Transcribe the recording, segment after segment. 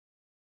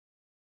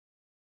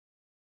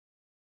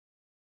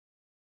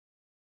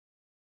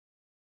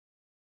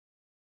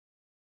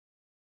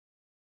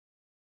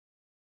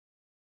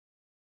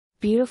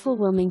Beautiful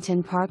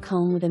Wilmington Park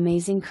home with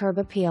amazing curb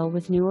appeal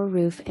with newer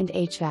roof and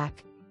HVAC.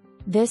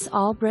 This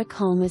all-brick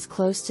home is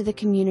close to the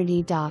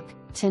community dock,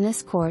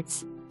 tennis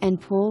courts,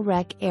 and pool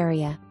rec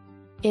area.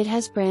 It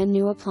has brand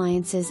new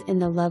appliances in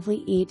the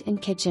lovely eat-in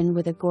kitchen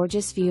with a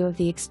gorgeous view of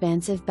the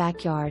expansive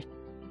backyard.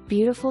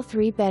 Beautiful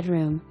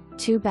 3-bedroom,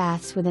 2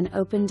 baths with an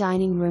open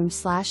dining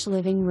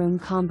room/living room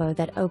combo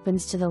that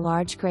opens to the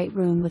large great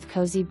room with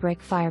cozy brick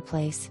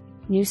fireplace,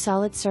 new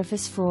solid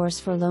surface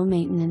floors for low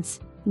maintenance,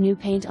 new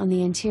paint on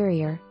the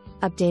interior,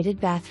 updated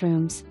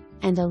bathrooms,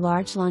 and a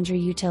large laundry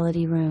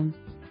utility room.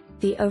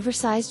 The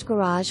oversized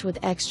garage with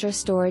extra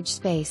storage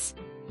space.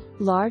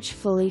 Large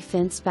fully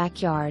fenced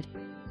backyard.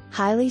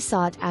 Highly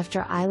sought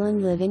after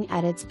island living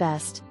at its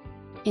best.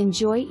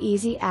 Enjoy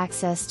easy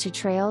access to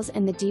trails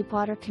and the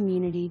deepwater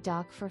community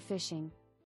dock for fishing.